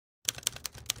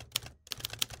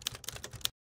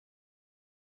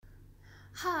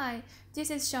Hi, this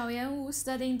is Xiaoyan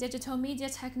studying digital media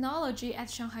technology at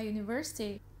Shanghai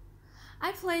University.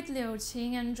 I played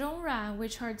liuqing and zhongran,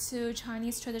 which are two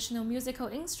Chinese traditional musical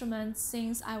instruments,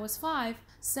 since I was 5,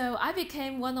 so I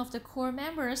became one of the core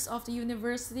members of the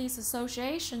university's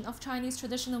Association of Chinese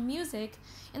Traditional Music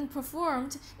and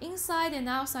performed inside and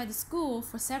outside the school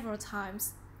for several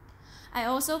times. I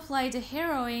also played the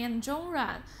heroine and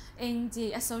zhongran in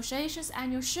the association's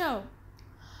annual show.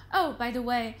 Oh, by the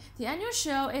way, the annual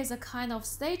show is a kind of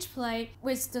stage play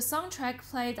with the soundtrack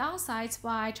played on-site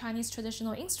by Chinese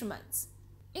traditional instruments.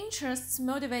 Interests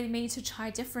motivate me to try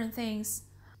different things.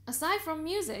 Aside from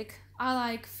music, I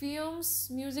like films,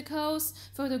 musicals,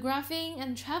 photographing,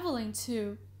 and traveling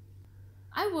too.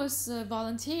 I was a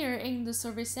volunteer in the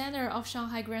service center of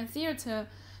Shanghai Grand Theater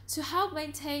to help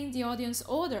maintain the audience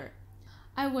order.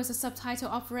 I was a subtitle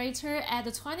operator at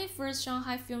the 21st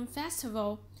Shanghai Film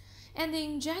Festival. And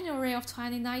in January of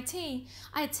 2019,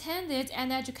 I attended an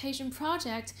education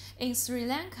project in Sri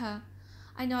Lanka.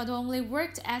 I not only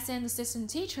worked as an assistant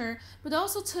teacher, but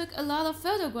also took a lot of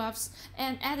photographs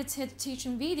and edited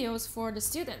teaching videos for the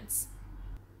students.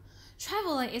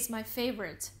 Traveling is my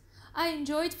favorite. I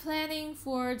enjoyed planning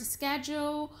for the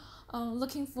schedule,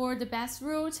 looking for the best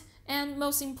route, and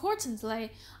most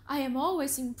importantly, I am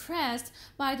always impressed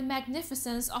by the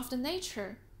magnificence of the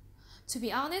nature. To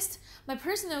be honest, my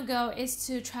personal goal is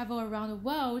to travel around the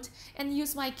world and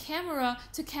use my camera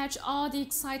to catch all the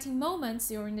exciting moments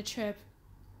during the trip.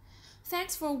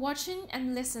 Thanks for watching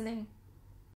and listening.